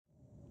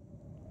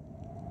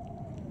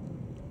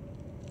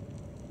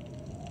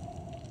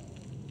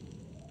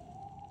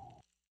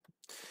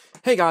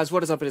Hey guys,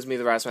 what is up? It is me,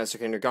 the Rasmaster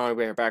King.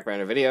 Going back with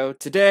a video.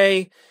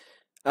 Today,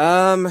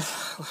 how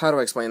do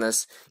I explain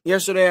this?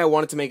 Yesterday, I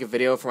wanted to make a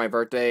video for my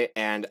birthday,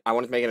 and I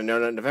wanted to make it a No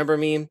Nut November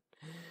meme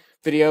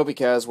video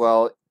because,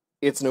 well,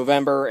 it's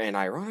November, and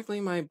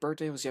ironically, my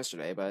birthday was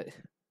yesterday, but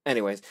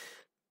anyways.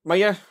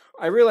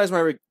 I realized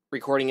my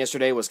recording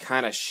yesterday was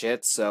kind of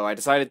shit, so I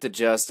decided to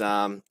just,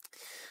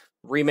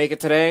 remake it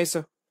today,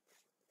 so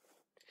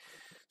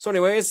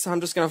anyways,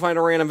 I'm just gonna find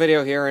a random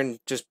video here and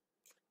just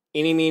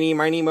eeny, meeny,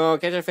 miny, mo,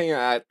 catch a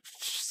finger,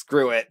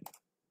 screw it.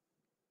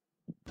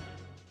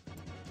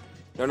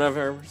 No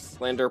Never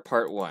Slander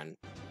Part 1.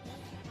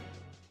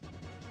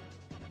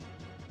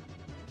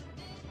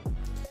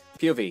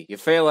 POV, you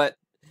fail at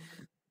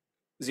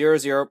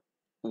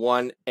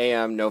 001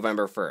 AM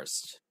November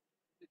 1st.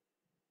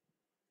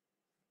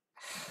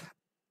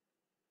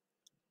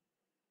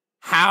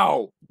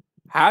 How?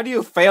 How do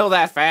you fail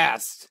that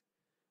fast?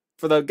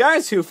 For the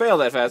guys who fail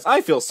that fast,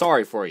 I feel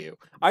sorry for you.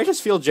 I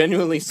just feel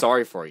genuinely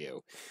sorry for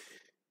you.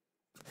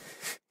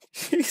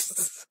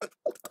 Jesus.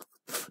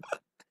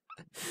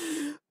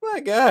 My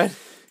God.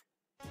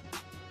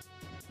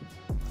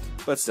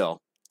 But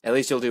still, at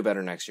least you'll do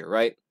better next year,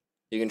 right?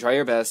 You can try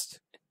your best,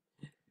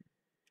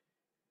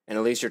 and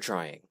at least you're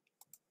trying.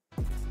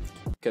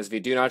 Because if you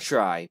do not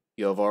try,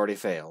 you have already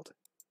failed.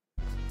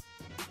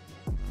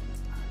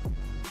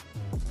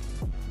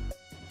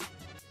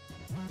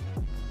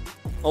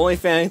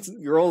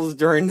 OnlyFans girls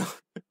during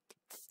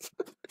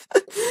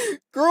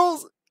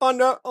girls on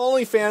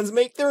OnlyFans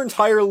make their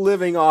entire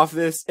living off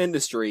this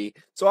industry,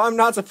 so I'm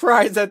not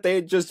surprised that they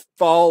just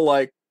fall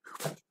like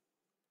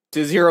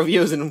to 0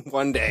 views in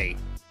one day.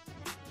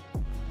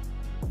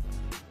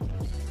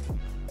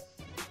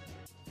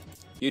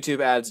 YouTube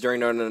ads during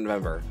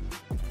November.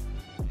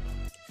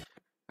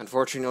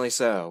 Unfortunately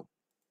so.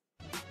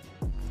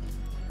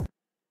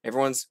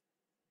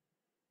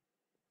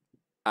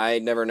 I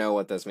never know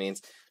what this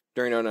means.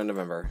 During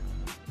November.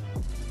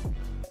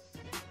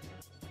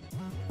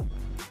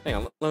 Hang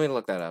on, let me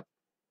look that up.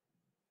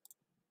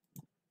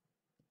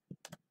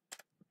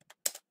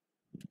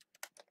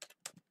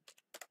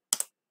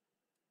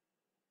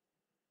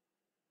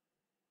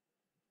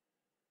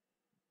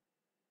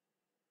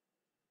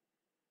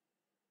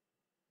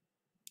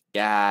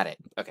 Got it.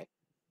 Okay.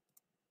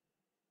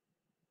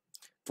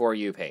 For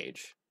You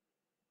page.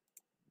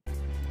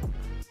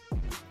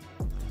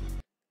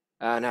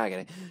 Now I get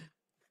it.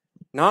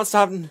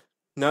 Non-stop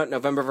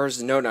November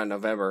versus No Nut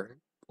November.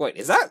 Wait,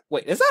 is that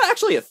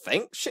actually a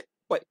thing? Shit.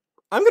 Wait,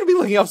 I'm gonna be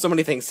looking up so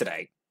many things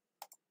today.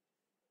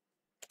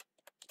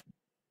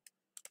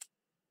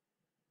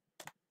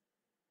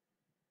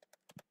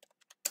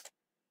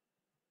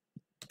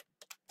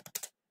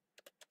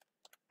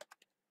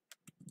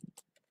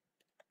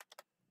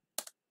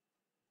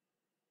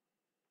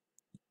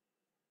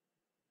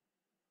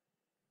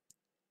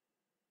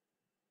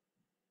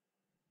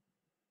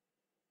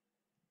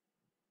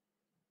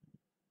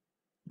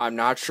 I'm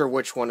not sure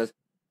which one is.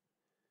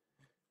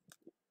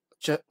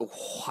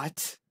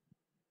 What?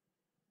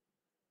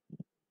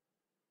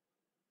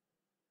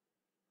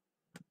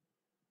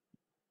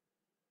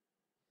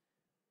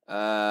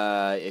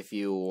 If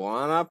you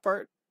wanna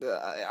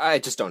I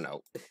just don't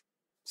know.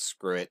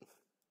 Screw it.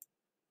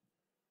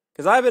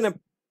 Because I've been a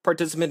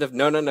participant of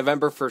No Nut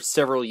November for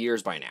several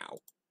years by now.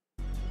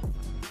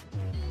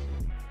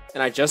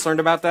 And I just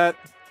learned about that.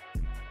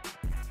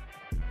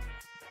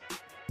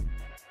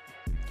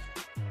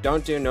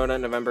 Don't do No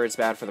Nut November, it's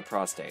bad for the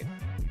prostate.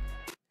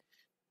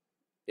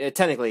 It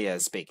technically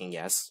is, speaking,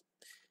 yes.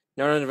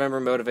 No Nut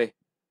November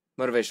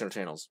motivational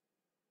channels.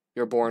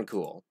 You're born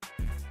cool.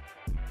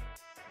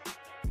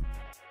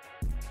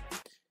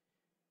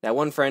 That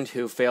one friend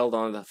who failed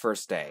on the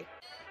first day.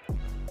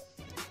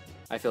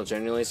 I feel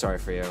genuinely sorry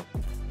for you.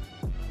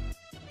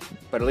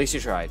 But at least you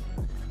tried.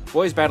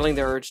 Boys battling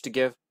the urge to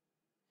give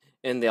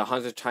in the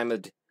 100th time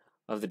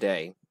of the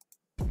day.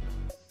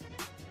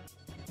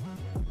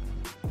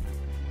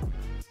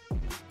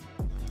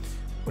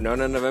 When No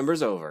Nut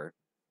November's over.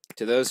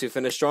 To those who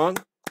finish strong,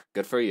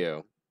 good for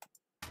you.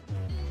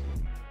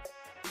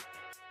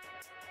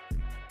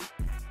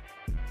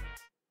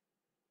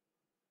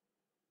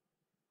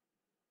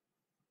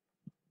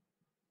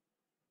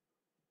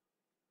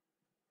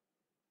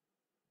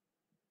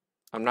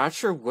 I'm not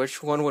sure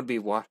which one would be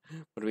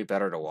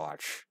better to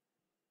watch.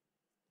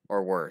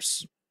 Or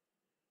worse.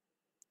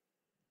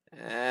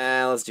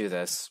 Let's do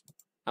this.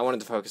 I wanted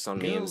to focus on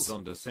memes.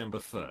 On December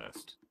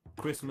 1st.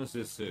 Christmas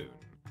is soon.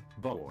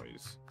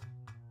 Boys.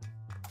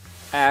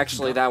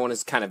 Actually, that one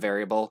is kind of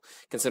variable,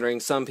 considering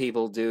some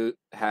people do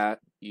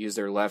use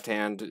their left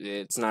hand.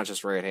 It's not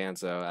just right hand,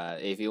 so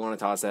if you want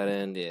to toss that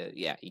in,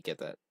 yeah, you get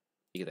that.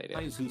 You get the idea.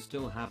 Guys who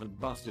still haven't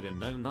busted in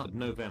No Nut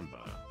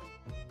November.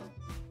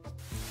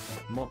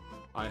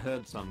 I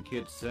heard some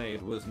kids say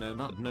it was No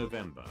Nut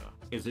November.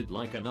 Is it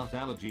like a nut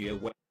allergy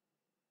away?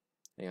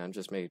 Hang on,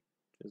 just looking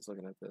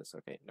at this.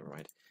 Okay, never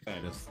mind.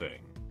 Fairness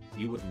thing.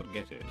 You wouldn't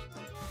get it.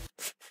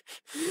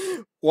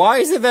 Why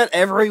is it that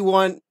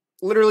everyone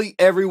literally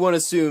everyone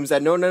assumes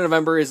that No Nut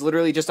November is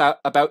literally just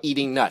about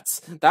eating nuts.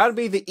 That would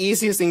be the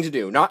easiest thing to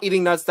do. Not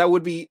eating nuts, that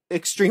would be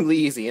extremely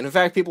easy. And in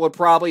fact, people would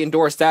probably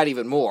endorse that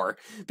even more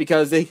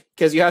because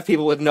you have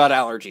people with nut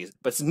allergies.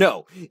 But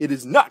no, it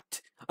is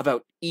not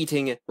about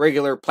eating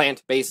regular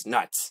plant-based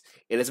nuts.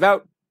 It is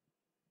about,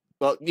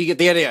 well, you get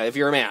the idea if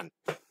you're a man.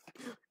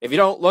 If you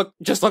don't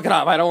just look it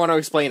up. I don't want to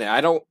explain it.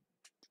 I don't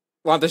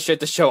want this shit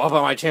to show up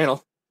on my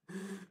channel.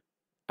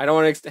 I don't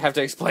want to have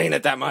to explain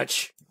it that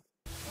much.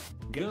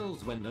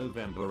 Girls when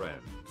November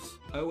ends.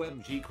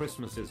 OMG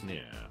Christmas is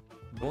near.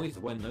 Boys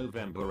when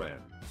November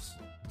ends.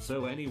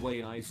 So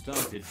anyway I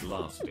started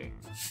blasting.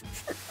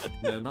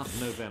 No Nut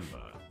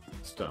November.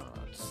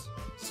 Starts.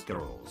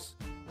 Squirrels.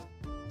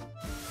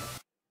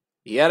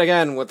 Yet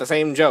again with the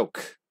same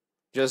joke.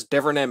 Just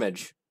different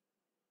image.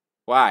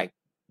 Why?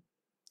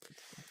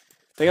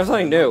 Think of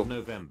something new.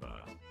 November.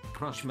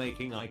 Crush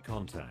making eye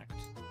contact.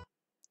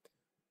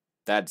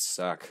 That'd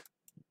suck.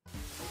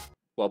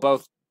 Well,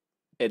 both.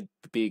 It'd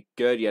be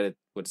good, yet it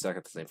would suck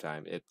at the same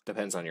time. It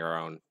depends on your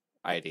own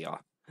idea.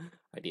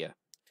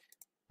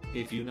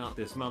 If you nut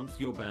this month,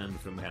 you're banned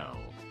from hell.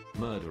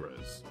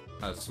 Murderers.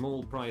 A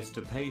small price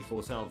to pay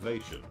for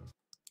salvation.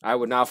 I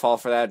would not fall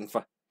for that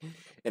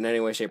in any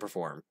way, shape, or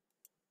form.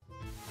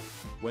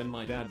 When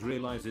my dad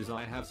realizes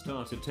I have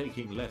started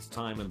taking less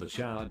time in the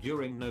shower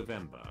during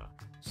November,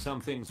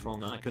 something's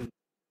wrong. I can.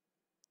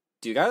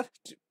 Do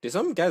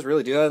some guys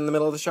really do that in the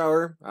middle of the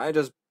shower? I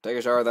just take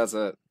a shower, that's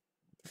it.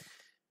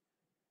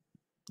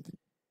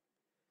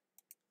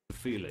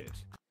 Feel it.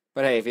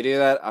 But hey, if you do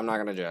that, I'm not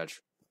gonna judge.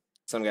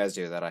 Some guys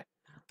do that,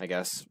 I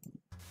guess.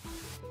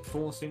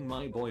 Forcing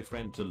my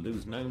boyfriend to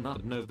lose No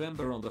Nut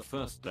November on the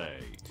first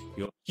day.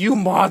 You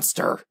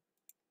monster!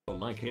 You're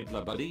like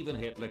Hitler, but even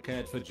Hitler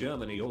cared for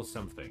Germany or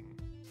something.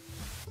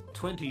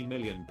 20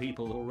 million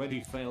people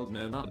already failed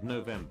No Nut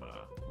November.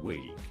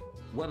 Weak.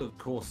 Well, of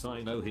course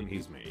I know him,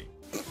 he's me.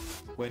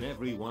 When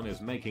everyone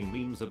is making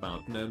memes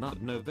about No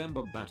Nut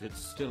November, but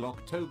it's still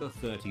October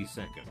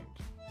 32nd.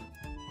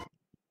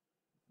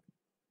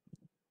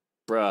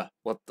 Bruh,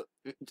 what the...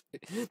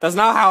 That's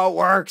not how it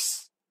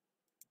works!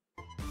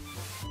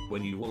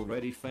 When you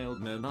already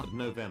failed No Nut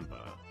November,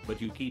 but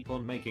you keep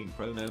on making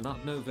pro No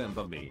Nut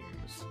November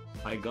memes.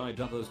 I guide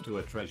others to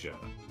a treasure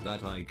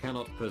that I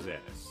cannot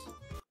possess.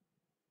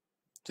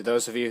 To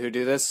those of you who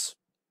do this,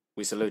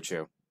 we salute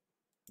you.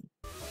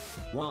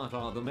 What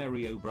are the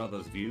Mario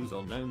Brothers' views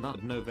on No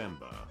Nut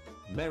November?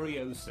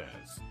 Mario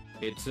says,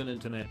 it's an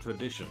internet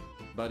tradition,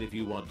 but if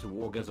you want to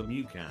orgasm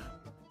you can.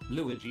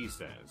 Luigi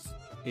says,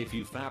 if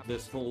you fap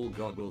this fall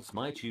God will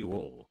smite you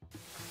all.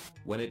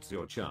 When it's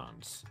your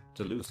chance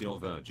to lose your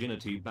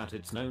virginity, but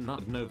it's No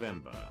Nut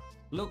November.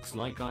 Looks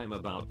like I'm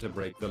about to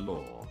break the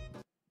law.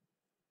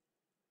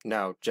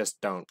 No,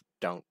 just don't.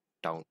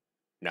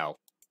 No.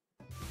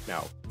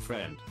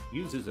 Friend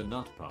uses a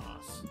nut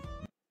pass.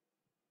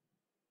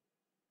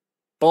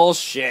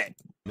 Bullshit.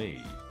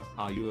 Me.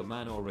 Are you a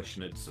man or a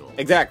schnitzel?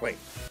 Exactly.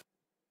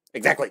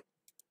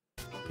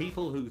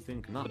 People who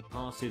think nut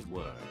passes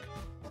work.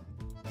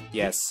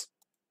 Yes.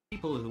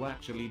 People who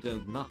actually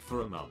don't nut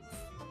for a month.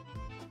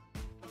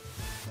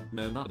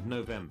 No Nut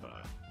November.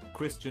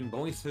 Christian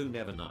boys who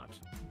never nut.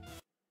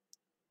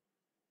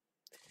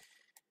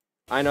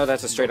 I know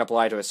that's a straight up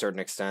lie to a certain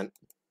extent.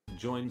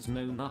 Joins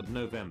No Nut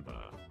November.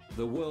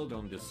 The world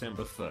on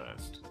December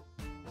 1st.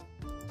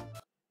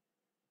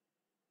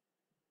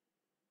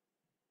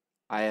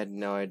 I had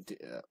no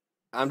idea.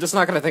 I'm just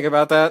not gonna think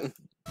about that.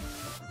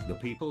 The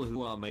people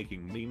who are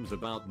making memes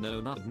about No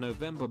Nut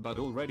November but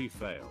already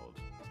failed.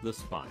 The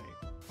Spy.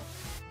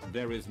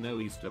 There is no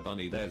Easter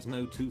Bunny, there's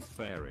no Tooth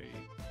Fairy,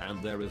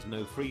 and there is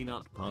no free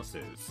nut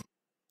passes.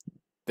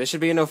 This should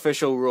be an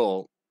official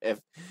rule.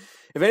 If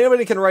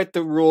anybody can write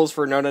the rules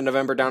for No Nut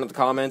November down in the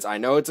comments, I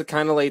know it's a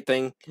kind of late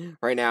thing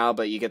right now,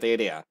 but you get the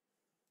idea.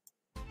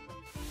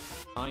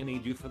 I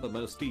need you for the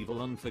most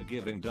evil,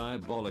 unforgiving,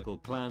 diabolical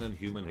plan in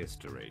human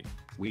history.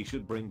 We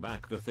should bring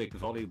back the thick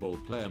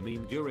volleyball player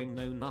meme during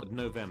No Nut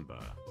November.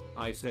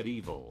 I said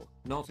evil,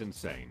 not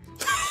insane.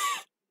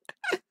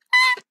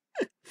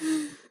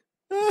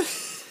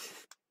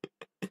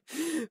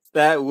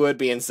 That would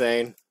be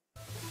insane.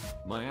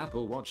 My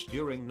Apple Watch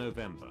during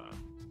November.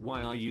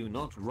 Why are you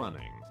not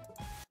running?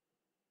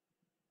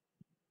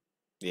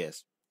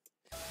 Yes.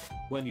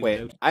 When you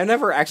Wait, I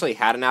never actually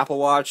had an Apple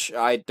Watch.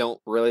 I don't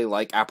really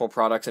like Apple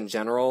products in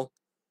general.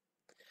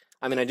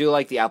 I mean, I do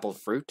like the Apple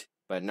fruit,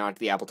 but not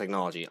the Apple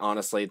technology.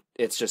 Honestly,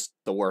 it's just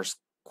the worst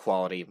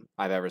quality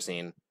I've ever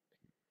seen.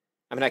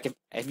 I mean,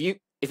 if you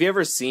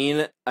ever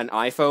seen an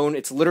iPhone,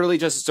 it's literally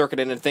just a circuit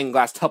in a thin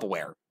glass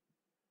Tupperware.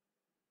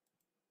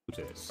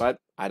 But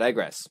I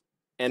digress.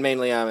 And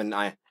mainly, I'm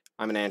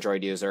an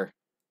Android user.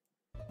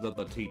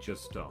 The teacher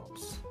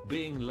stops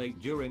being late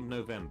during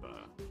November.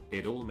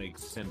 It all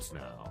makes sense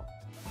now.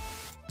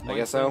 I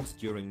guess so.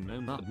 During No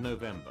Nut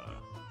November,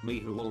 me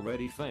who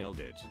already failed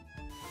it.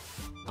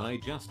 I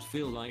just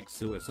feel like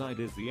suicide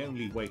is the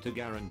only way to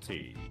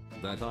guarantee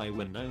that I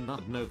win No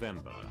Nut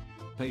November.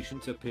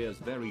 Patient appears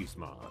very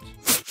smart.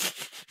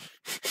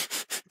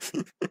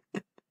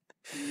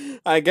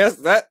 I guess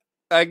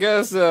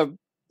I'm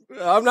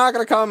not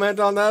gonna comment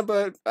on that,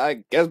 but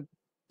I guess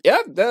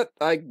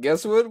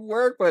that would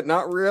work, but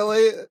not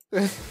really.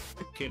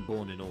 Kid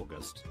born in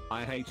August.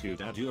 I hate you,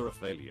 Dad. You're a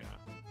failure.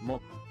 Mom.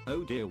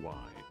 Oh dear,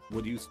 why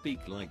would you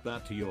speak like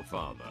that to your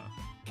father?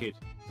 Kid,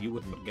 you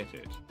wouldn't get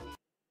it.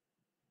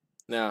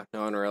 No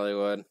one really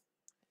would,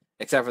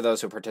 except for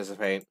those who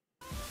participate.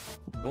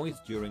 Boys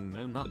during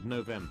No Nut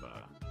November.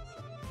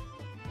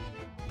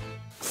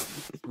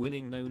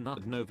 Winning No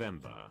Nut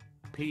November.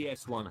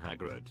 PS1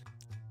 Hagrid.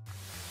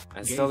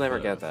 I still never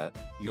get that.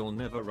 You'll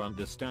never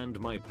understand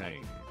my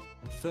pain.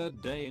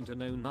 Third day into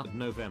No Nut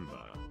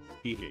November.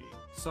 Hehe.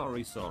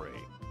 Sorry.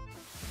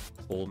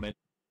 All men.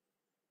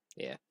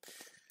 Yeah.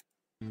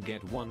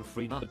 Get one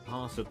free nut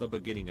pass at the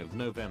beginning of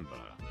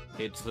November.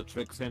 It's the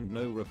trick, send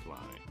no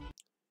reply.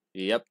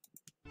 Yep.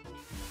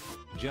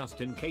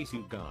 Just in case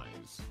you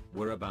guys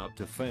were about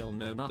to fail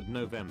No Nut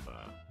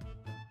November.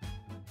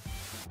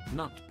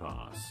 Nut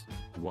pass.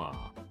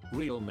 Wah.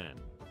 Real men.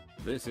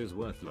 This is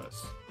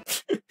worthless.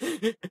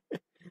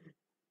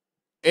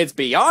 It's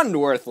beyond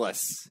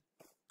worthless.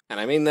 And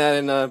I mean that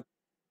in a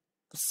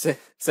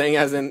saying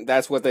as in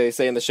that's what they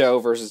say in the show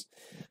versus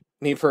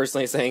me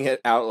personally saying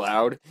it out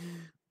loud.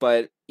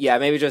 But yeah,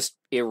 maybe just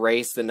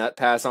erase the nut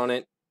pass on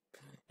it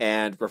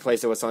and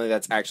replace it with something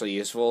that's actually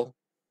useful.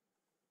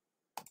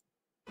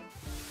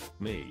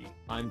 Me,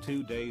 I'm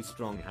 2 days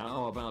strong.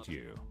 How about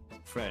you?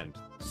 Friend,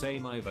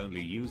 same. I've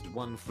only used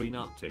one free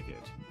nut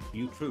ticket.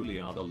 You truly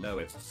are the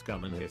lowest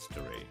scum in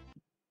history.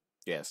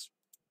 Yes.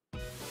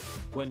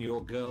 When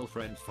your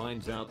girlfriend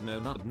finds out No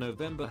Nut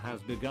November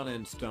has begun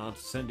and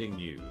starts sending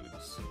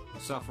nudes.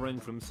 Suffering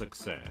from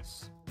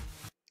success.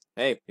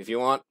 Hey, if you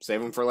want,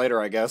 save them for later,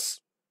 I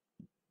guess.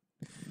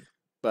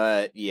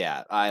 But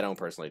yeah, I don't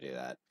personally do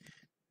that.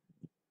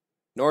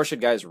 Nor should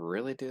guys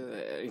really do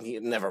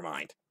it. Never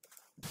mind.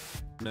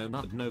 No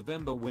Nut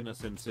November winner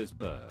since his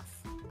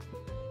birth.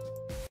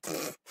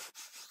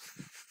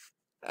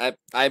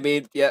 I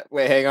mean, yeah,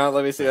 wait, hang on,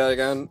 let me see that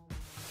again.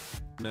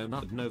 No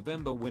Nut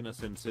November winner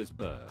since his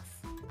birth.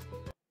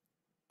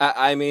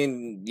 I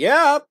mean,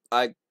 yeah,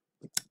 I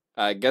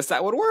guess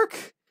that would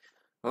work.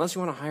 Unless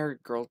you want to hire a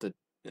girl to...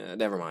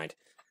 never mind.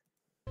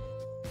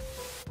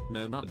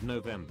 No Nut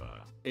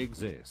November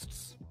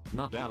exists.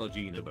 Nut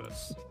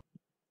allergenibus.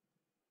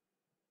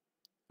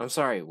 I'm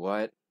sorry,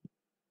 what?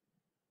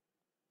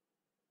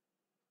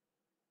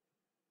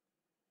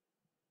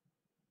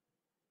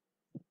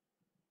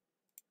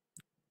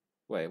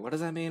 Wait, what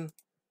does that mean?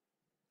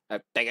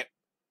 Dang it.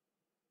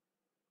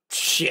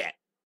 Shit.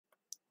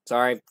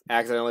 Sorry,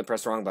 accidentally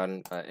pressed the wrong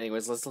button.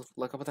 Anyways, let's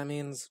look up what that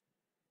means.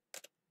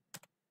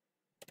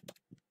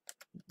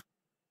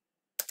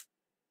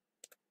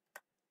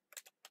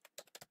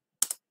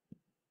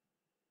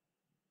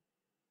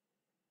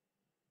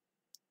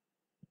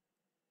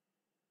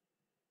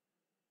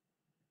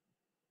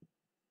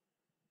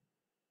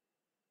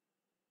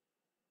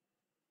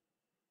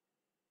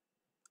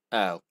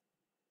 Oh.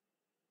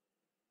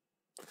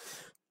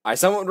 I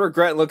somewhat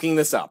regret looking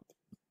this up.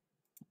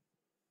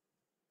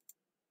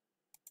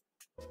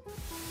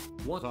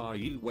 What are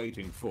you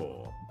waiting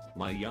for?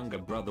 My younger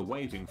brother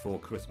waiting for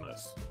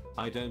Christmas.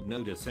 I don't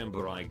know,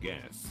 December I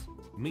guess.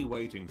 Me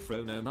waiting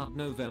for No Nut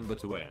November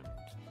to end.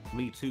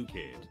 Me too,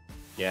 kid.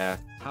 Yeah.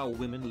 How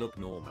women look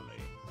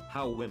normally.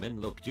 How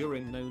women look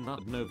during No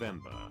Nut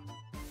November.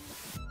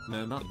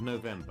 No Nut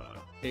November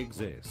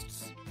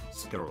exists.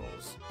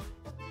 Squirrels.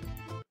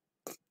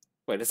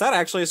 Wait, is that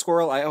actually a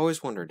squirrel? I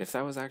always wondered if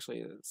that was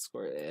actually a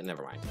squirrel.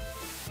 Never mind.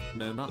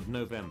 No Nut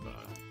November.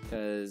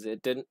 Because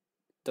it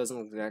doesn't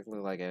look exactly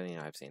like any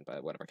I've seen,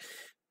 but whatever.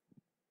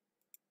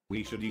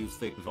 We should use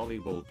thick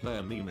volleyball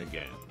player meme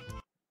again.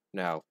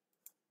 No.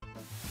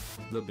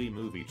 The Bee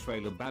movie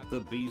trailer back.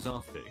 The bees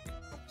are thick.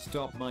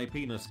 Stop, my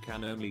penis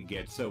can only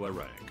get so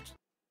erect.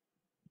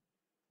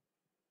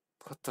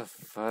 What the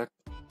fuck?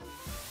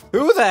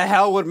 Who the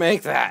hell would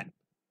make that?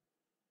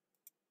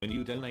 When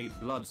you donate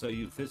blood so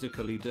you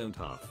physically don't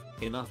have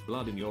enough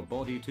blood in your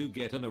body to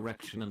get an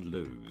erection and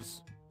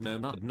lose. No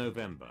Nut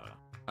November.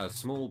 A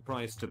small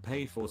price to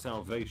pay for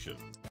salvation.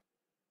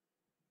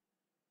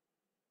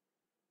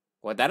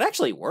 Would that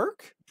actually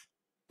work?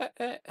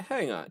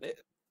 Hang on.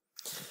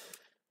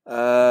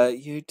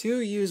 You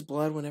do use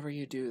blood whenever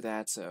you do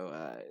that,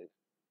 so,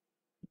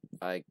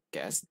 I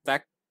guess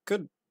that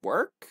could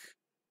work?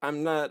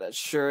 I'm not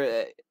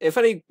sure. If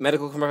any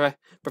medical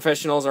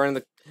professionals are in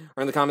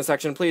the comment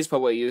section, please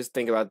put what you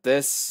think about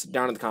this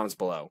down in the comments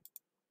below.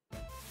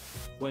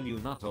 When you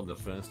nut on the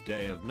first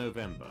day of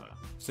November,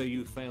 so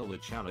you fail the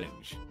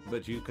challenge,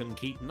 but you can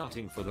keep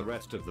nutting for the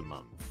rest of the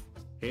month.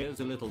 Here's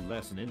a little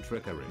lesson in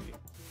trickery.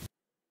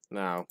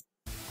 No.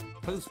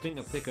 Posting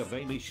a pic of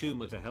Amy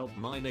Schumer to help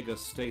my niggas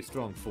stay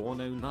strong for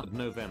No Nut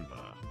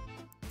November.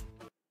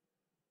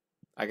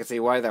 I can see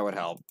why that would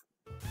help.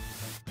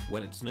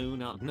 When it's No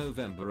Nut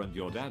November and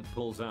your dad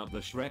pulls out the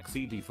Shrek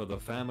CD for the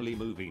family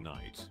movie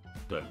night,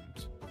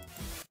 don't.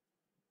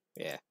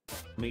 Yeah.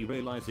 Me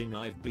realizing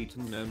I've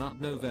beaten No Nut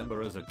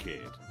November as a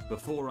kid,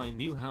 before I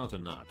knew how to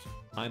nut.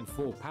 I'm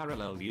 4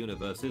 parallel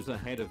universes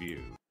ahead of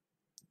you.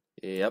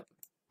 Yep.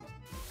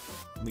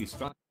 Me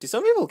struck. Do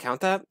some people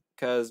count that?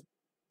 Because,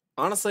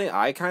 honestly,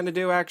 I kind of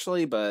do,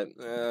 actually, but,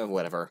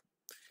 whatever.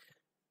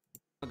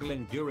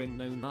 Struggling during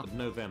No Nut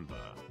November.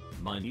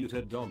 My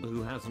neutered dog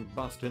who hasn't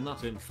bust a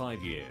nut in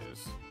 5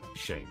 years.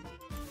 Shame.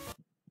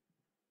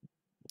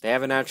 They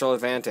have a natural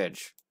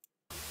advantage.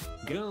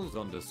 Girls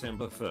on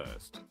December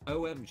 1st.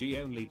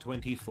 OMG, only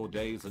 24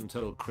 days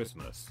until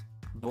Christmas.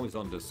 Boys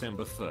on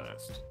December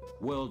 1st.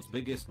 World's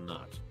biggest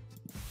nut.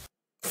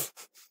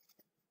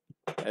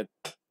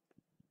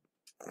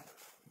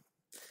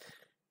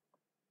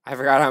 I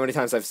forgot how many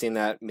times I've seen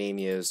that meme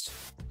used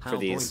How for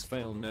these. boys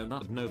fail No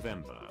Nut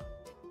November.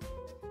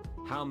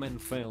 How men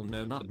fail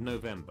No Nut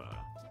November.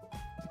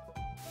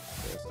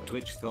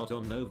 Twitch thought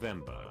on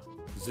November.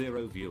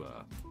 0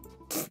 viewer.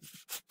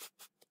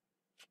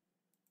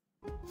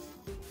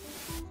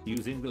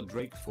 Using the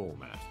Drake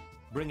format.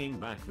 Bringing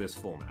back this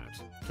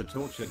format to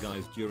torture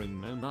guys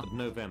during No Nut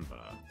November.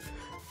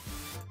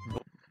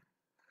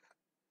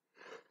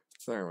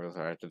 Sorry, we're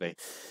sorry today.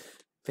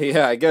 But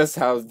yeah, I guess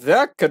how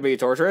that could be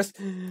torturous.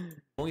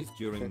 Boys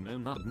during No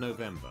Nut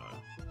November.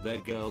 Their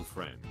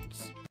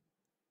girlfriends.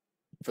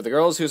 For the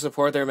girls who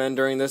support their men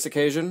during this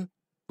occasion,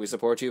 we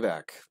support you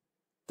back.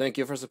 Thank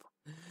you for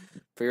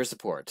your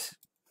support.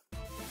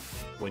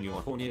 When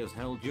you're horny as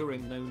hell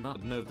during No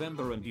Nut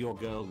November and your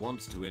girl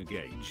wants to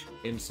engage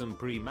in some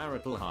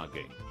premarital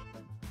hugging.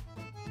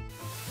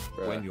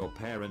 When your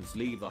parents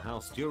leave the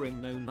house during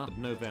No Nut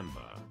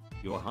November.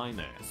 Your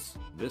Highness,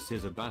 this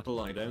is a battle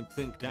I don't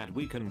think that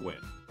we can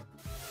win.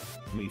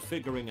 Me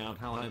figuring out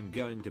how I'm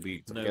going to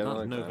beat No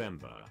Nut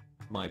November.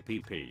 My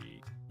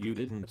PP. You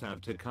didn't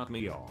have to cut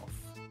me off.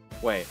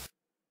 Wait.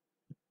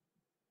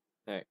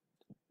 Hey.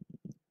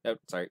 Yep,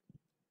 sorry.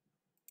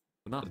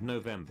 Nut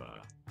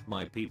November.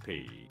 My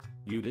PP.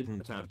 You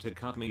didn't have to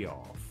cut me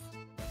off.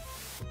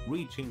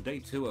 Reaching day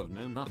 2 of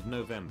No Nut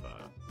November.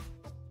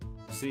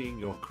 Seeing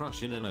your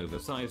crush in an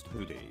oversized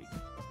hoodie.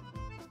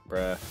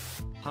 Bruh.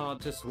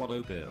 Hard to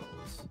swallow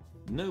pills.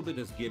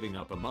 Nobody's giving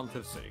up a month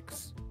of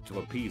 6 to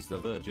appease the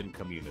virgin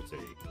community.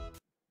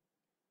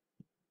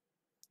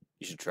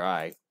 You should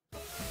try.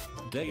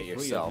 Day Get 3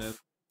 yourself.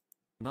 of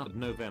No Nut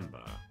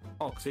November.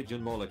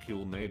 Oxygen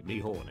molecule made me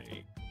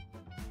horny.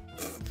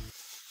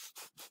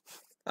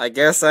 I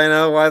guess I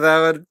know why that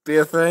would be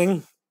a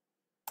thing.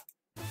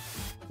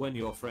 When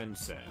your friend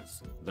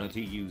says that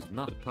he used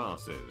nut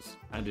passes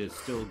and is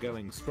still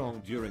going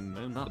strong during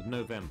No Nut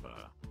November.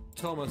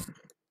 Thomas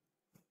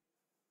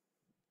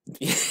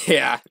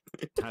Yeah.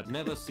 had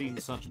never seen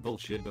such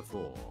bullshit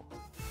before.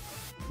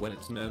 When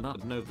it's No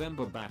Nut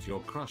November but your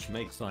crush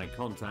makes eye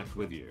contact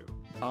with you.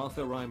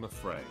 Arthur, I'm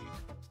afraid.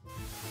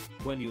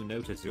 When you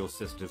notice your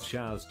sister's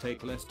showers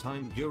take less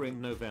time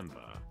during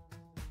November.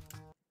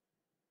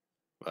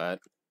 What?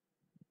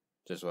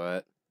 Just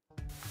what?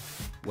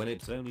 When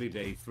it's only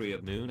day 3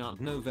 of No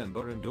Nut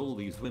November and all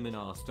these women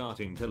are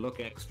starting to look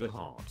extra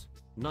hot.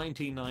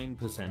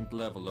 99%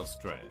 level of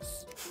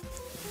stress.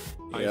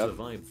 I Yep.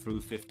 survived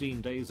through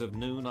 15 days of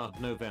No Nut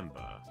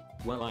November.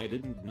 Well, I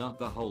didn't nut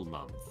the whole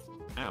month.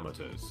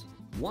 Amateurs.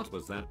 What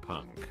was that,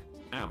 punk?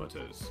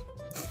 Amateurs.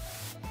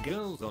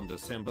 Girls on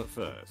December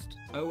 1st.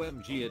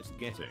 OMG, it's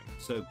getting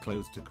so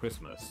close to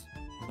Christmas.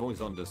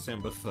 Boys on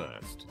December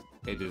 1st.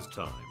 It is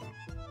time.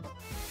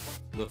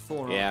 The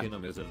 4 Yeah.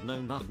 archinomies of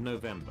No Nut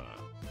November.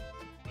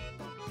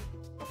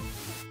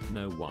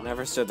 No one.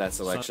 Never stood that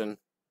selection.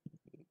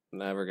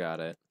 Never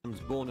got it.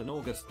 Sons born in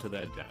August to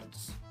their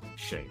dads.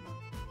 Shame.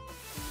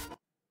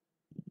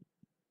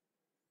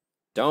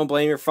 Don't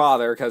blame your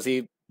father, because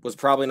he was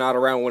probably not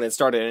around when it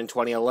started in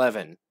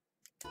 2011.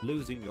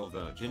 Losing your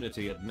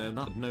virginity at No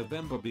Nut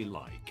November be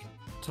like.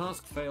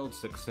 Task failed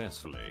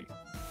successfully.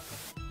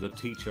 The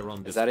teacher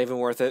on Is that even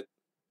worth it?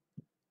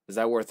 Is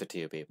that worth it to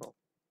you people?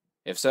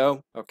 If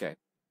so, okay.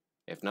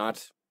 If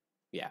not,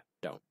 yeah,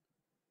 don't.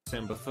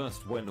 December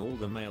 1st when all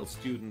the male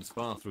students'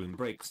 bathroom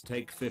breaks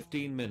take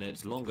 15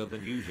 minutes longer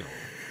than usual.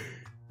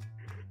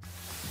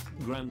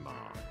 Grandma,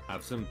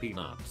 have some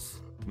peanuts.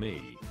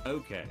 Me,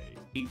 okay,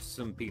 eat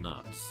some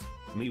peanuts.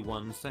 Me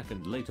 1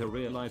 second later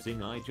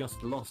realizing I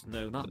just lost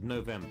No Nut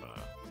November.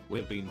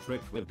 We've been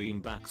tricked, we've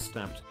been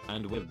backstabbed,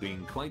 and we've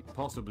been quite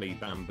possibly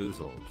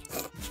bamboozled.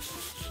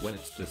 When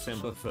it's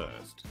December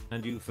 1st,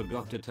 and you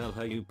forgot to tell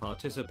her you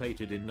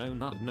participated in No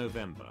Nut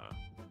November.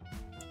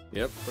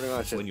 Yep, pretty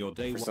much When it your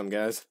day for some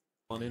guys.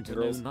 on into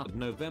Girls. No Nut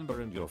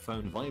November and your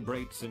phone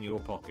vibrates in your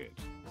pocket.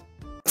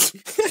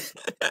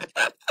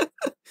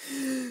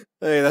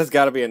 Hey, that's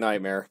gotta be a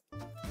nightmare.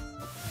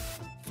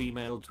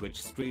 Female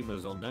Twitch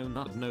streamers on No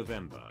Nut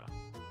November.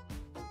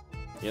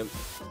 Yep.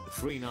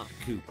 Free nut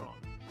coupon.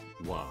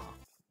 Wow.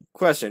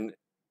 Question.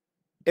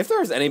 If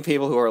there's any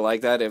people who are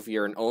like that, if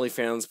you're an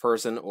OnlyFans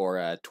person or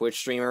a Twitch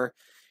streamer,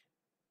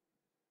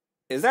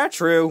 is that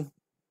true?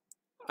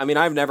 I mean,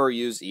 I've never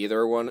used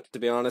either one, to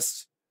be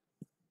honest.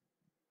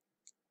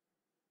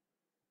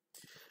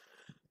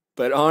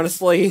 But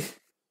honestly,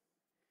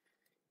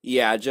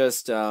 Yeah,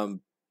 just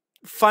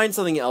find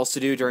something else to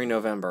do during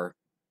November.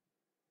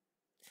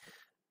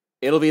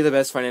 It'll be the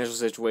best financial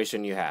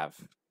situation you have.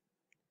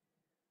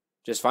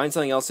 Just find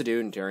something else to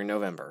do during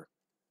November.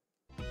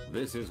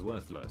 This is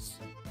worthless.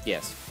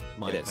 Yes,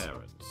 My it is.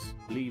 parents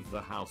leave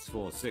the house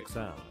for 6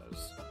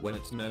 hours when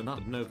it's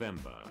not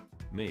November.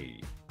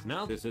 Me.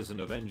 Now this is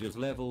an Avengers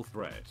level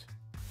threat.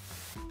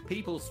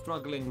 People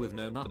struggling with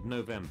not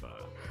November.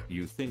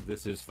 You think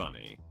this is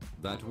funny?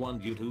 That one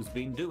dude who's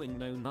been doing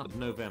not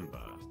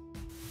November.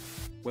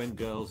 When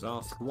girls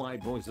ask why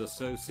boys are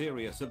so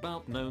serious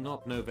about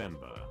not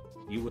November,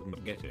 you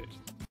wouldn't get it.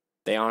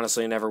 They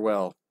honestly never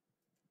will.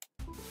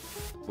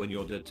 When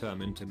you're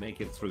determined to make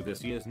it through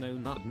this year's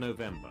not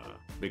November,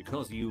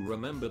 because you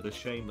remember the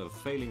shame of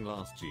failing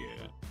last year.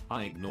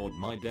 I ignored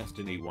my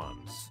destiny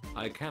once.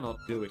 I cannot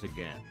do it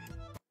again.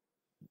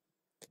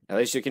 At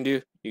least you can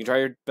try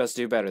your best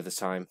to do better this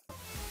time.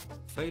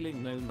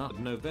 Failing not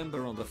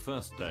November on the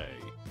first day.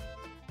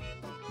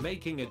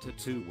 Making it to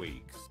 2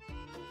 weeks.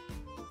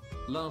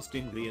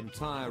 Lasting the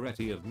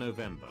entirety of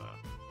November.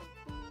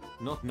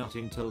 Not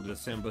nutting till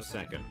December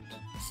 2nd,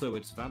 so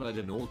it's valid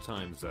in all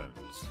time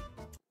zones.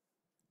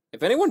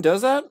 If anyone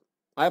does that,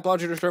 I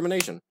applaud your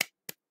determination.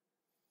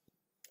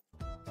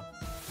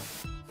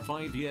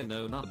 5-year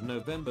not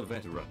November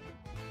veteran.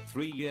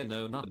 3-year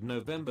not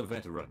November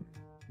veteran.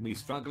 Me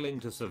struggling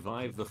to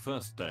survive the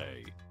first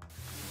day.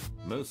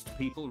 Most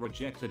people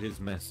rejected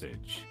his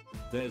message.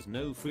 There's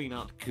no free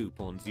nut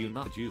coupons,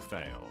 you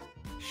fail.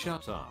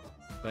 Shut up.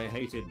 They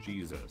hated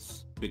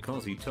Jesus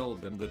because he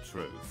told them the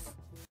truth.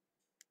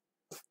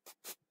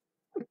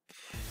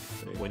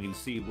 When you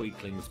see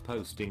weaklings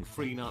posting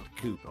free nut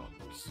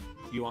coupons,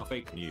 you are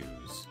fake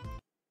news.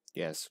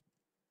 Yes.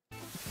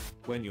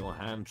 When your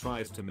hand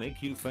tries to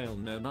make you fail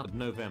not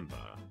November,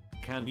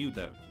 can you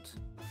don't?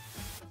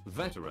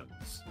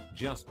 Veterans,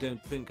 just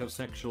don't think of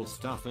sexual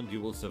stuff and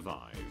you will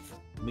survive.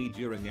 Me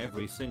during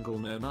every single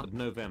not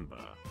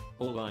November.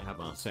 All I have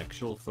are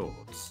sexual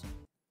thoughts.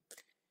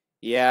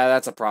 Yeah,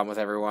 that's a problem with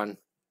everyone.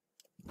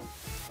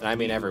 And I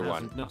mean Me who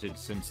everyone. hasn't nutted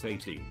since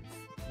 18th.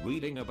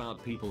 Reading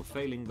about people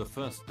failing the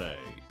first day.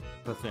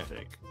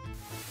 Pathetic.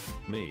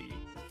 Me.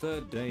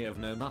 3rd day of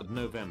not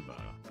November.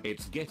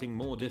 It's getting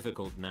more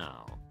difficult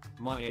now.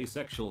 My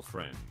asexual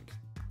friend.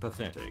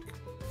 Pathetic.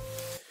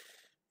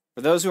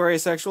 For those who are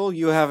asexual,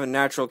 you have a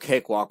natural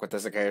cakewalk with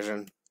this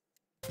occasion.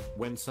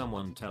 When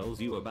someone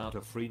tells you about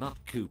a free nut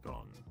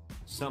coupon,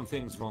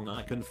 something's wrong,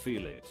 I can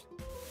feel it.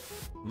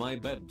 My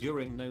bed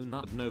during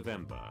not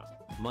November.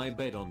 My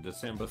bed on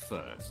December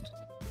 1st.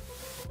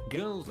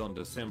 Girls on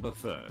December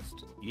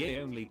 1st. Yay,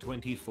 only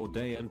 24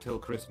 day until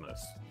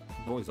Christmas.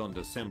 Boys on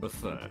December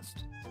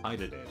 1st. I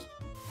did it.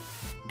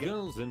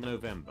 Girls in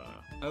November.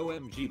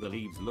 OMG, the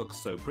leaves look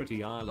so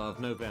pretty, I love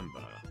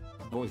November.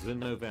 Boys in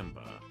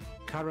November.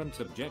 Current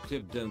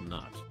objective, don't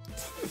nut.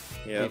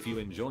 Yeah. If you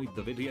enjoyed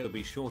the video,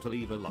 be sure to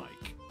leave a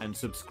like and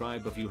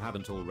subscribe if you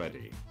haven't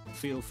already.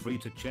 Feel free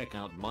to check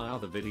out my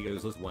other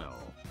videos as well.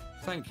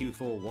 Thank you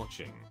for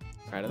watching.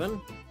 Alright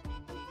then.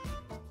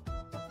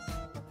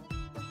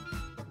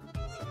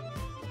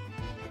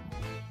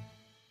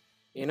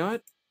 You know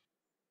what?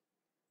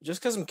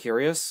 Just because I'm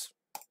curious.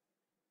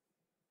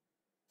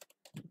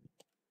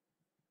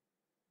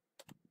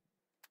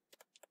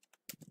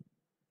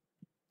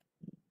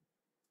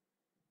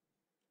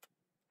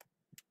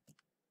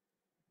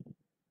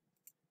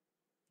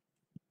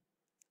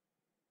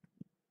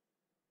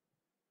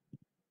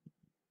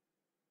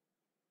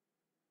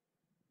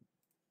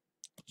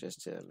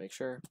 Just to make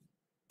sure.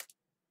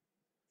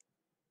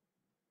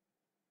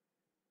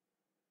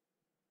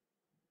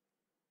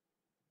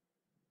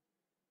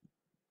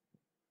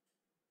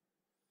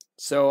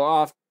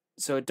 So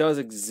it does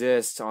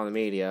exist on the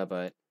media,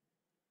 but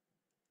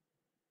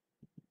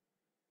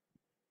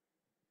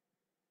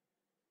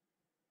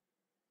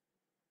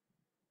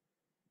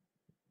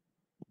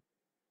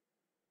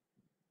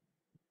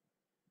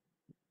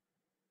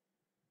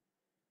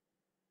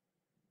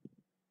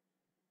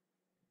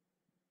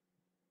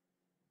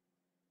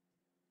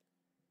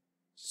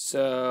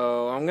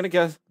so I'm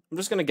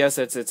just gonna guess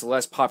it's a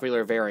less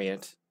popular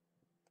variant.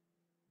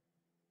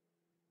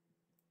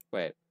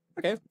 Wait,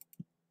 okay.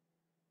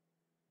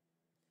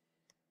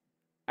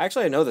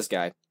 Actually, I know this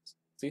guy.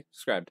 See,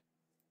 subscribed.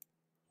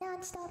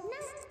 Non-stop November.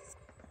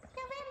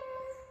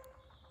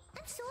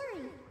 I'm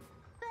sorry,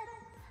 but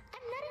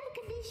I'm not in a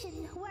condition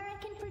where I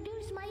can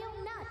produce my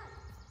own nut.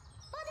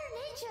 Mother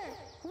Nature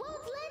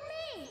won't let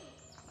me.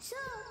 So,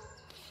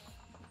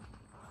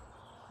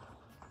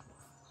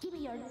 give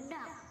me your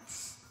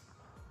nuts.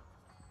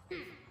 No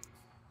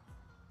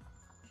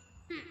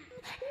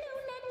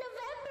nut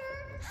November.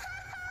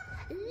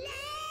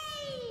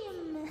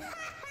 Lame.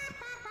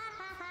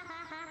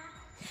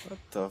 What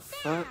the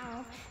fuck?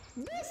 Now,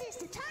 this is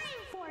the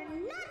time for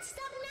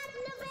Non-Stop Nut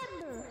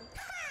November.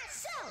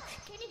 So,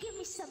 can you give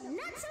me some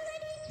nuts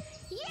already?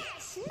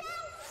 Yes,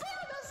 now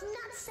fill those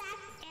nut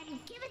sacks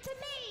and give it to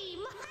me.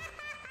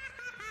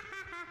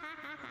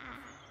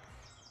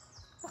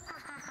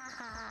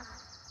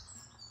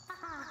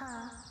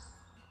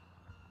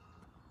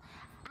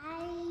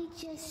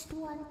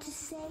 just want to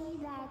say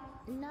that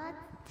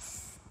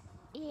nuts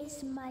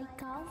is my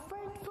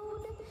comfort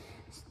food.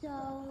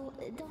 So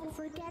don't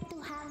forget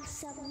to have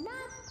some nut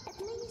at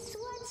least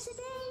once a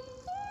day.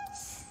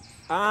 Yes.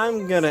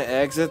 I'm gonna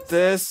exit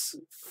this.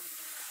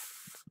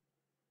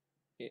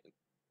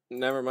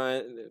 Never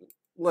mind.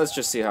 Let's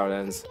just see how it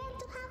ends. Forget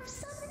to have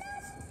some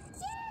nut.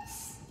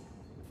 Yes.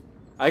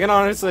 I can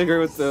honestly agree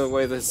with the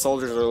way the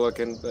soldiers are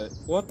looking, but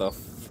what the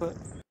fuck?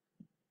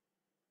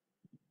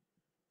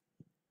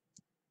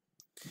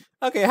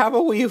 Okay, how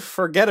about we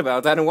forget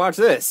about that and watch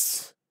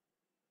this?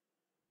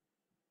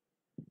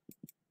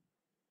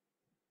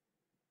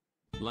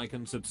 Like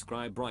and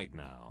subscribe right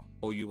now,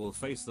 or you will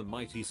face the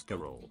mighty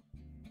Skrull.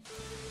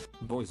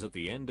 Boys at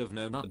the end of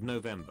No Nut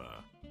November.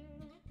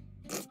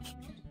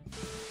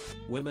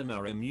 Women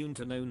are immune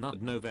to No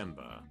Nut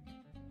November.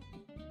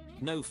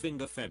 No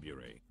Finger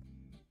February.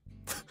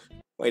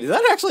 Wait, is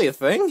that actually a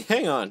thing?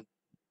 Hang on.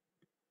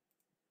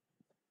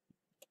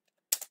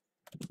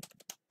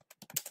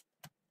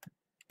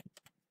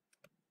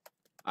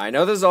 I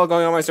know this is all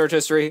going on my search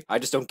history, I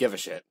just don't give a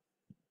shit.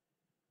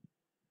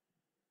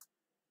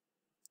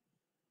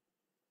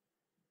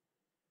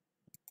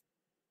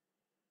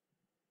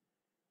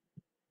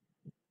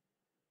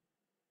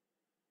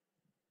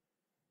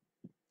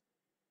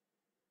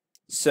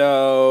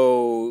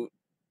 So,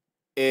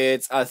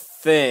 it's a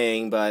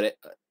thing, but...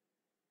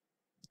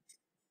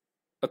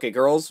 Okay,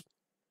 girls,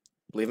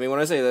 believe me when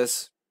I say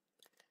this.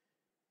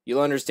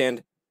 You'll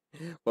understand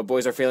what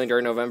boys are feeling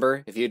during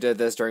November if you did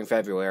this during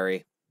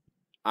February.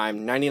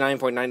 I'm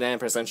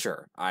 99.99%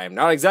 sure. I am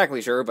not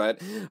exactly sure,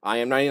 but I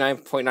am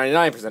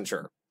 99.99%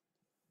 sure.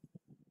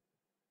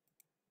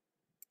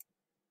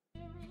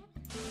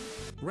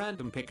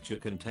 Random picture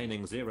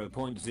containing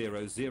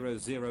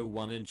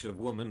 0.0001 inch of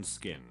woman's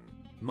skin.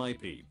 My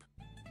peep.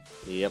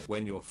 Yep.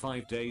 When you're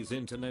 5 days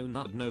into No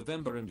Nut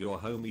November and your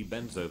homie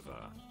bends over.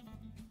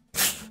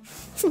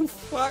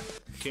 Fuck.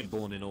 Kid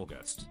born in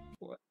August.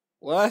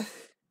 What?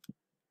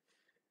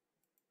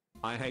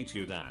 I hate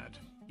you, Dad.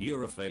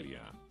 You're a failure.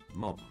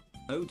 Mom.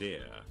 Oh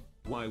dear.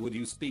 Why would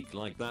you speak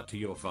like that to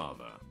your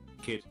father?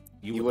 Kid,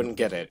 You wouldn't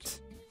get it.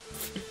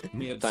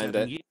 Me at Timed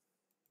 7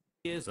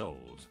 years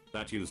old.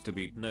 That used to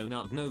be No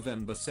Nut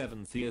November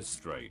 7th year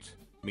straight.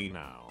 Me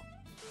now.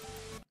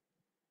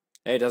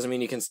 Hey, it doesn't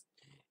mean you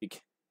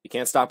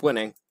can't stop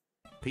winning.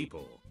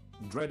 People.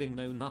 Dreading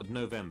No Nut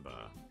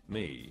November.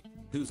 Me.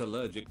 Who's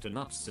allergic to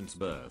nuts since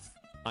birth.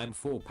 I'm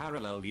 4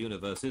 parallel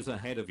universes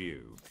ahead of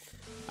you.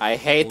 I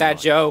hate that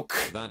Alright. joke.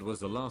 That was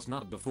the last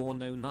nut before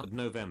No Nut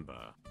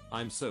November.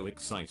 I'm so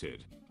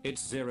excited.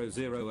 It's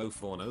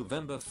 0004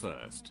 November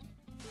 1st.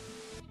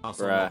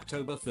 Us on Bruh.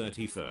 October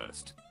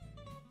 31st.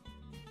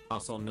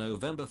 Us on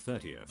November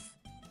 30th.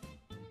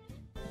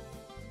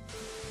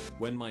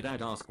 When my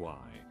dad asked why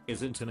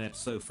is internet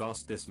so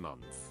fast this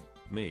month,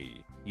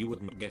 me, you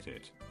wouldn't get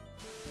it.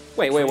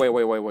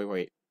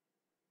 Wait.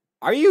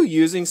 Are you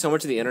using so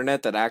much of the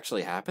internet that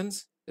actually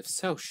happens? If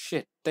so,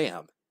 shit,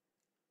 damn.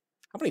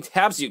 How many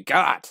tabs you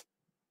got?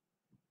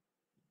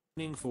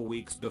 For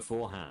weeks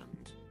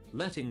beforehand.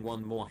 Letting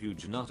one more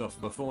huge nut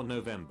off before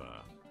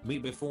November. Me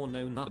before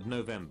No Nut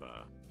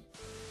November.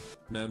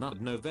 No Nut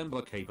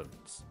November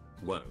capons.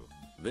 Whoa,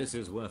 this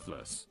is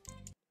worthless.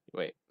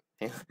 Wait,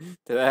 did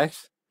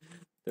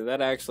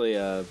that actually,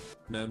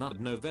 No Nut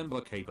November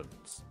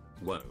capons.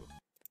 Whoa,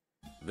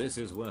 this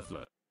is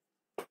worthless.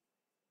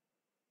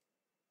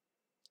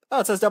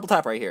 Oh, it says double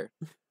tap right here.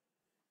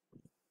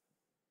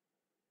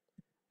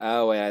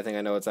 Oh, wait, I think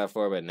I know what's that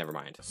for, but never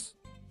mind.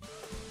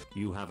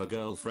 You have a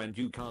girlfriend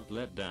you can't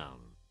let down.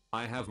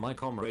 I have my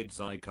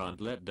comrades I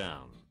can't let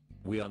down.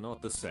 We are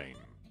not the same.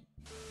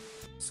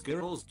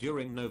 Skirrels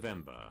during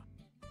November.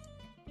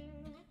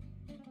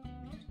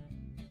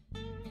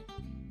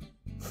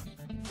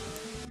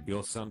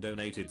 Your son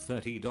donated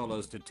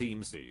 $30 to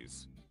Team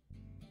Seas.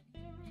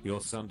 Your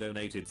son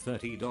donated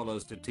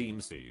 $30 to Team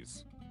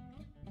Seas.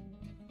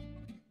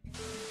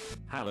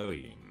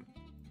 Halloween.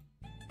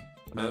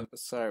 No.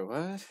 Sorry,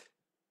 what?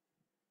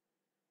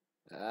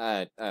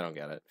 I don't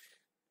get it.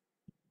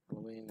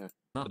 Halloween.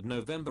 Not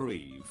November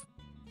Eve.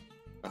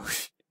 Oh,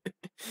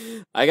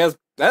 I guess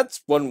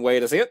that's one way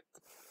to see it.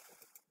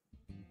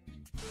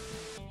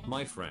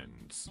 My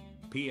friends.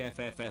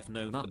 PFFF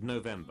No Nut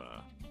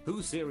November.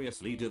 Who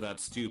seriously do that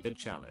stupid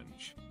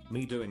challenge?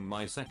 Me doing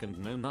my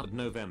second No Nut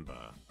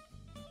November.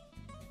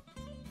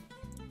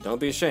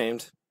 Don't be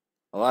ashamed.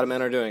 A lot of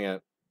men are doing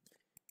it.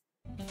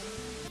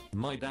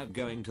 My dad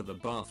going to the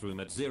bathroom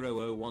at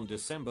 001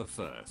 December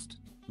 1st.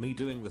 Me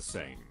doing the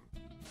same.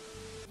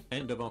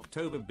 End of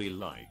October be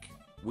like.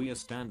 We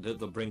stand at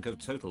the brink of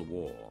total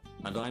war,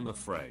 and I'm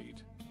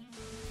afraid.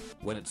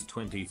 When it's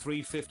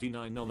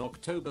 23:59 on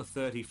October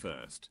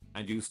 31st,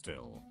 and you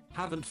still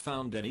haven't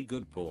found any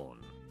good porn,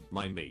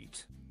 my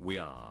meat, we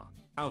are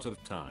out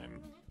of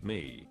time.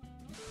 Me.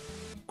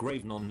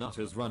 Grave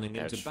non-nutters running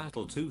into Ouch.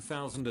 battle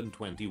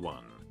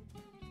 2021.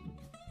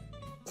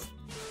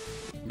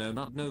 No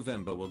Nut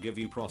November will give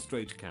you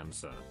prostate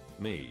cancer.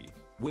 Me.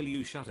 Will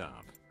you shut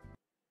up?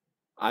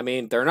 I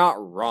mean, they're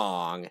not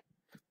wrong,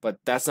 But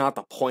that's not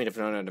the point of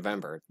No Nut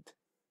November.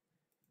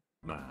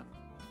 Man.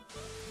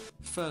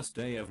 First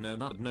day of No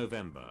Nut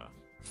November.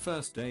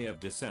 First day of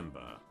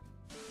December.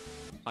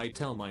 I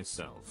tell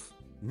myself,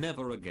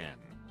 never again.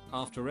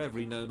 After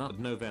every No Nut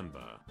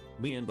November.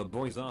 Me and the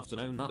boys after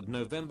No Nut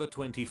November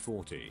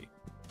 2040.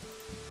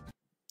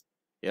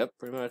 Yep,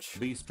 pretty much.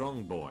 Be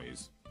strong,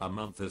 boys. A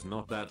month is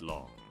not that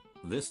long.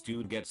 This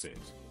dude gets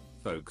it.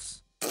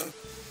 Folks.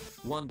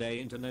 1 day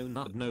into No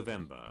Nut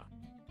November.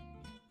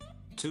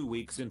 2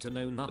 weeks into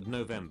No Nut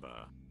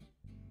November.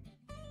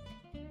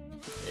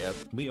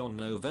 Yep. Me on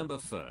November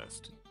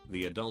 1st.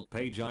 The adult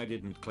page I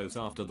didn't close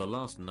after the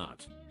last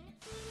nut.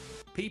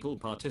 People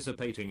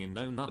participating in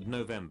No Nut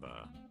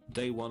November.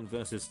 Day 1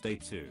 versus day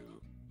 2.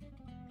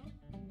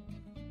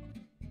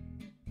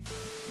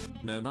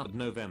 No Nut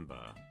November.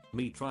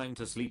 Me trying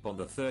to sleep on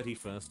the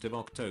 31st of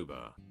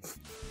October.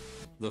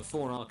 The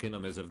 4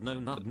 archenemies of No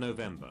Nut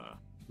November.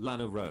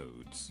 Lana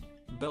Rhodes.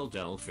 Belle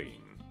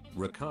Delphine.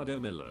 Ricardo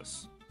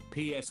Millis.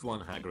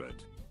 PS1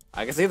 Hagrid.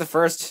 I can see the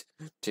first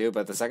 2,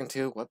 but the second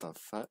 2, what the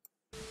fuck?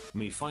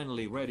 Me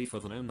finally ready for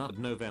the No Nut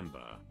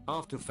November,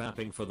 after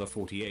fapping for the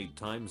 48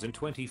 times in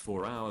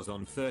 24 hours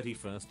on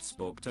 31st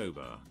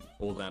October.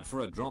 All that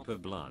for a drop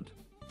of blood.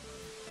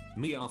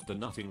 Me after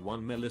nutting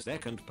 1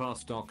 millisecond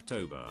past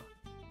October.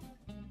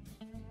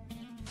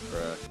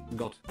 Bruh.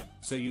 Got.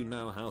 So you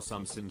know how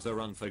some sins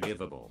are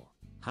unforgivable.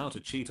 How to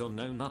cheat on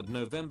No Nut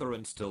November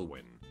and still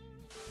win.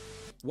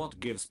 What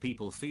gives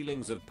people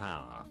feelings of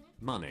power?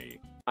 Money.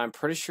 I'm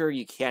pretty sure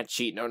you can't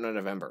cheat No Nut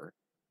November.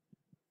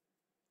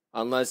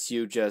 Unless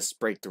you just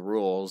break the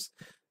rules,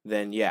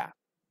 then yeah.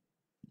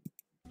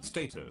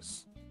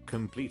 Status.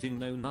 Completing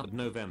No Nut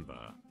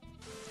November.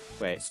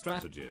 Wait,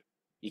 Strategy.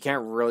 you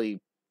can't really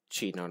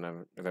cheat No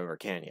Nut November,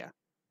 can ya?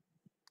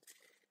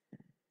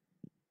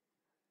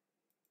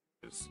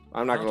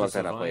 I'm not gonna How look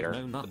that up survive later.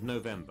 No Nut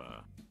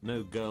November.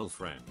 No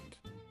girlfriend.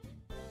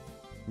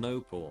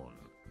 No porn.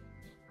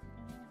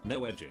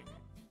 No edging.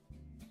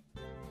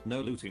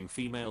 No looting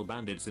female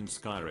bandits in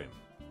Skyrim.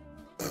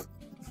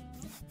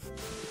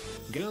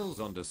 Girls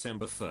on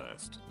December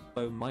 1st.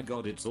 Oh my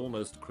god, it's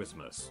almost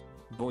Christmas.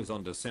 Boys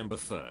on December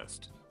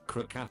 1st.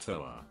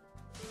 Krakatoa.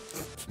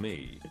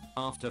 Me.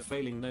 After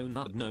failing No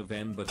Nut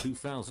November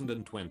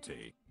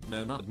 2020.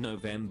 No Nut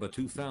November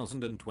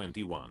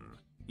 2021.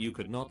 You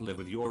could not live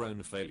with your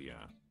own failure.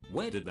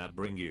 Where did that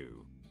bring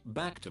you?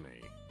 Back to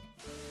me.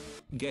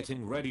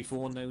 Getting ready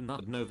for No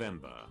Nut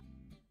November.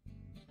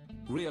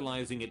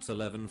 Realizing it's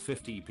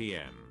 11:50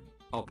 p.m.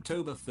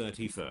 October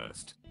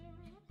 31st.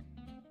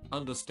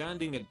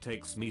 Understanding it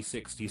takes me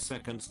 60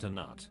 seconds to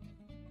nut.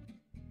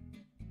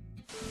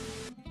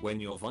 When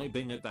you're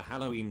vibing at the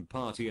Halloween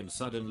party and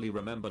suddenly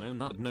remember No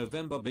Nut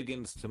November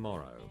begins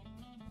tomorrow.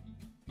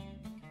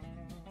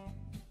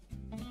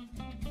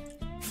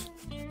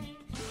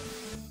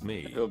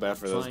 Me. I feel bad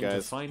for those trying to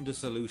guys. find a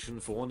solution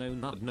for No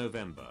Nut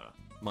November.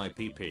 My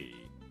PP.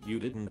 You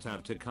didn't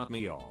have to cut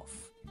me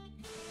off.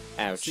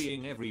 Ouch.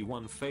 Seeing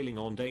everyone failing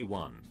on day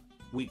 1.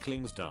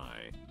 Weaklings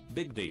die.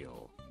 Big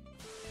deal.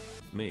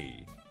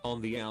 Me. On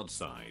the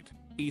outside.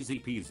 Easy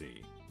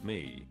peasy.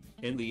 Me.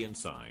 In the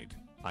inside.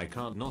 I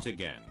can't not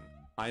again.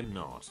 I'm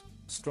not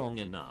strong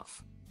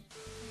enough.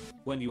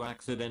 When you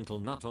accidental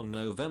nut on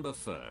November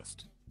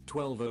 1st.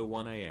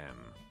 12:01 AM.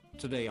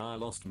 Today I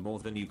lost more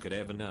than you could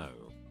ever know.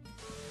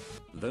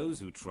 Those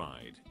who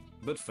tried,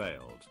 but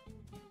failed.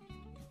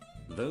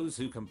 Those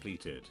who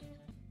completed.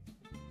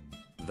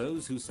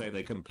 Those who say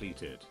they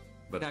completed,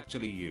 but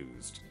actually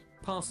used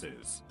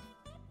passes.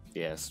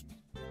 Yes.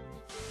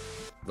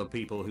 The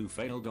people who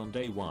failed on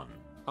day 1,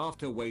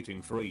 after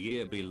waiting for a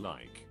year be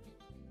like.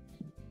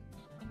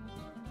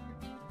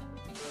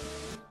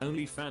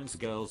 OnlyFans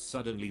girls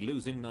suddenly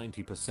losing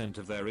 90%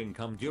 of their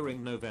income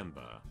during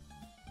November.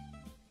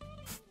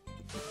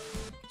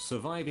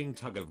 Surviving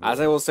tug of war. As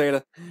I will say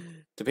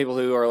to people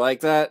who are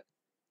like that,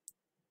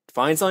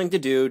 find something to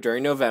do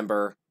during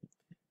November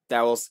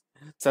that will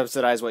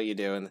subsidize what you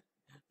do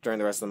during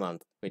the rest of the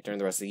month. Wait, during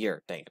the rest of the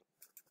year. Dang it.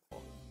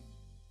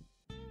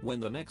 When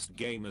the next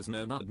game is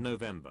No Nut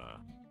November.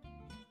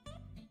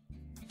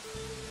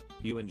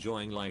 You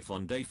enjoying life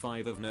on day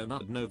 5 of No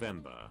Nut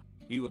November.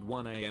 You at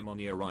 1 AM on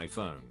your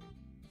iPhone.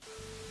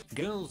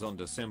 Girls on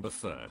December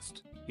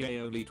 1st. Yay,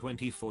 only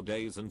 24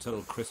 days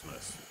until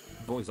Christmas.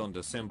 Boys on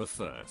December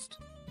 1st.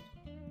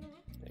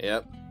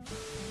 Yep.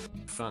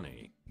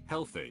 Funny,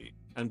 healthy,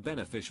 and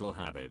beneficial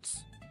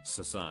habits.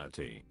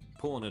 Society.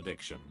 Porn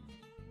addiction.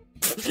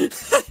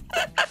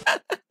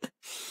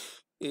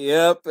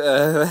 Yep.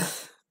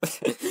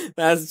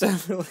 That's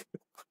definitely.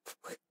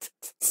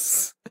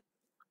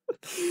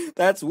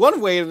 That's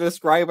one way to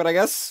describe it, I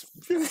guess.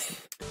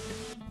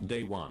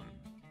 Day 1.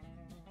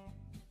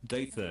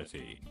 Day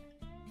 30.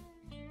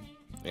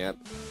 Yep.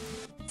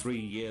 3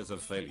 years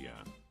of failure.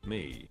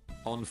 Me.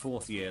 On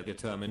 4th year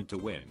determined to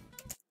win.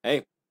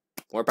 Hey,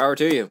 more power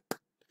to you.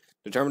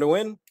 Determined to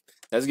win?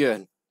 That's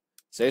good.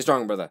 Stay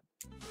strong, brother.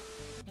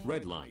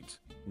 Red light.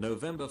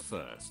 November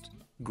 1st.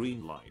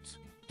 Green light.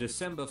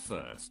 December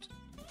 1st.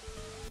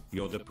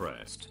 You're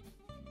depressed.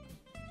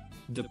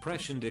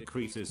 Depression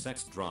decreases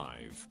sex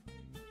drive.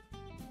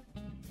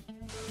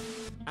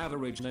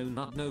 Average no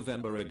nut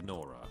November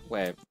ignorer.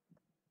 Wait.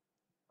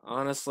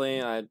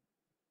 Honestly, I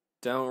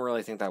don't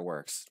really think that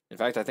works. In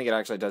fact, I think it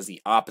actually does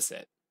the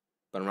opposite,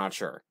 but I'm not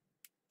sure.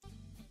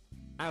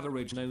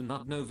 Average no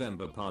nut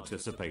November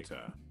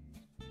participator.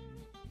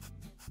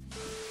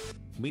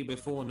 Me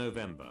before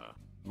November.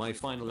 My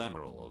final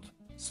emerald.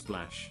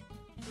 Splash.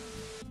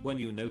 When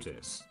you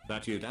notice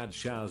that your dad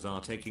showers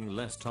are taking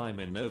less time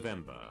in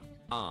November.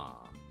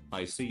 Ah,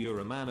 I see you're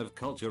a man of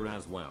culture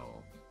as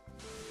well.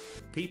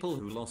 People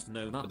who lost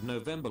no nut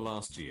November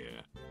last year.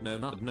 No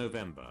nut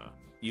November.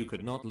 You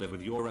could not live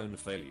with your own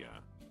failure.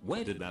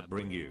 Where did that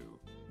bring you?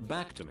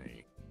 Back to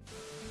me.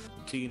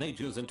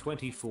 Teenagers in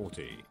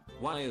 2040.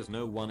 Why is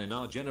no one in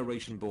our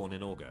generation born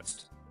in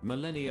August?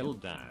 Millennial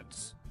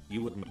dads.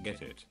 You wouldn't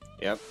get it.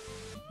 Yep.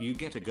 You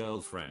get a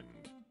girlfriend.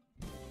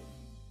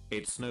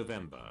 It's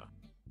November.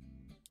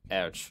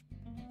 Ouch.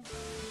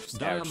 Just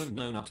Diamond ouch.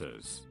 no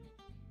nutters.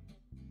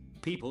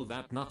 People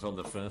that nut on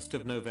the 1st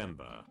of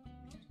November.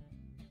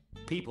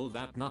 People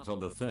that nut on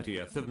the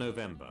 30th of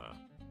November.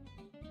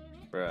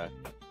 Bruh.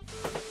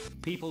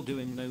 People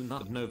doing no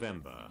nut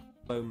November.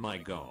 Oh my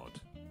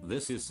god.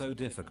 This is so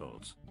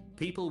difficult.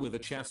 People with a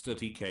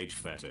chastity cage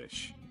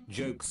fetish.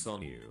 Joke's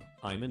on you.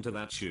 I'm into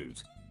that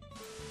shoot.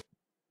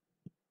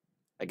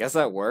 I guess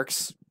that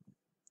works.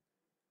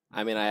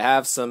 I mean, I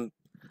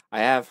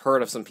have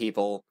heard of some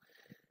people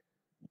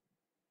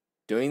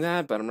doing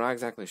that, but I'm not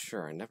exactly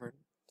sure. I never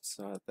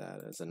saw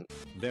that as an...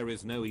 There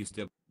is no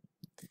Easter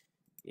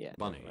Yeah.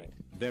 bunny. Right.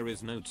 There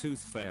is no tooth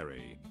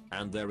fairy.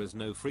 And there is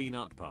no free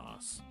nut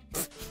pass.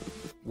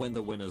 When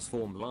the winners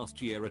formed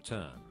last year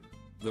return.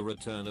 The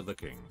return of the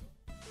king.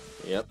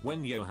 Yep.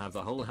 When you have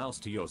the whole house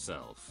to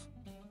yourself.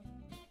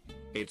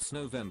 It's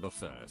November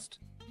 1st.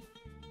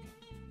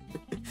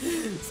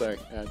 Sorry.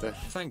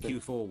 Thank you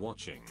for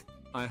watching.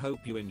 I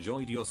hope you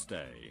enjoyed your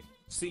stay.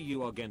 See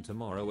you again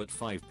tomorrow at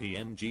 5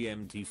 PM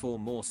GMT for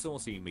more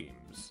saucy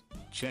memes.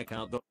 Check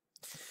out the...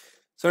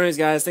 So anyways,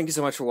 guys, thank you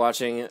so much for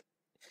watching.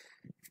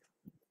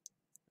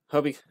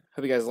 Hope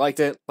you guys liked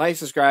it. Like,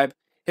 subscribe,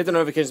 hit the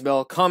notifications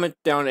bell, comment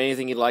down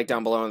anything you'd like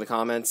down below in the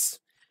comments.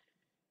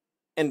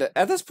 And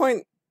at this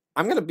point,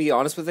 I'm gonna be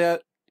honest with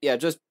that. Yeah,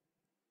 just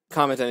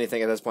comment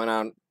anything at this point.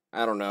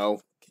 I don't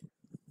know.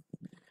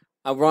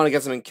 I want to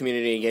get some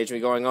community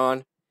engagement going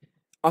on.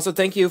 Also,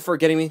 thank you for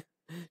getting me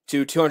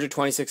to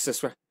 226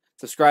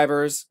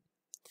 subscribers.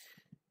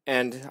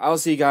 And I'll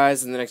see you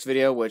guys in the next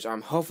video, which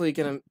I'm hopefully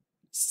gonna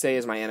say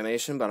is my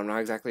animation, but I'm not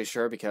exactly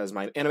sure because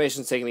my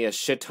animation's taking me a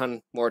shit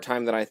ton more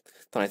time than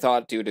I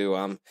thought due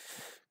to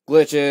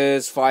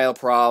glitches, file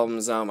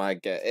problems. I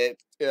get it.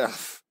 Ugh.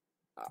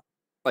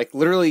 Like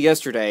literally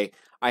yesterday,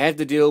 I had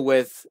to deal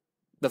with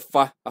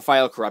a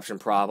file corruption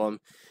problem,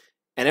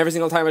 and every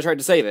single time I tried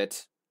to save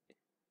it,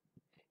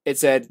 it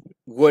said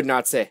would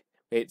not save.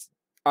 It's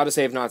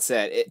autosave not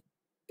set.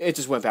 It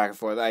just went back and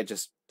forth.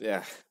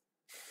 Yeah.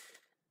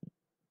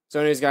 So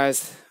anyways,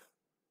 guys,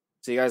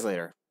 see you guys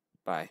later.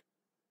 Bye.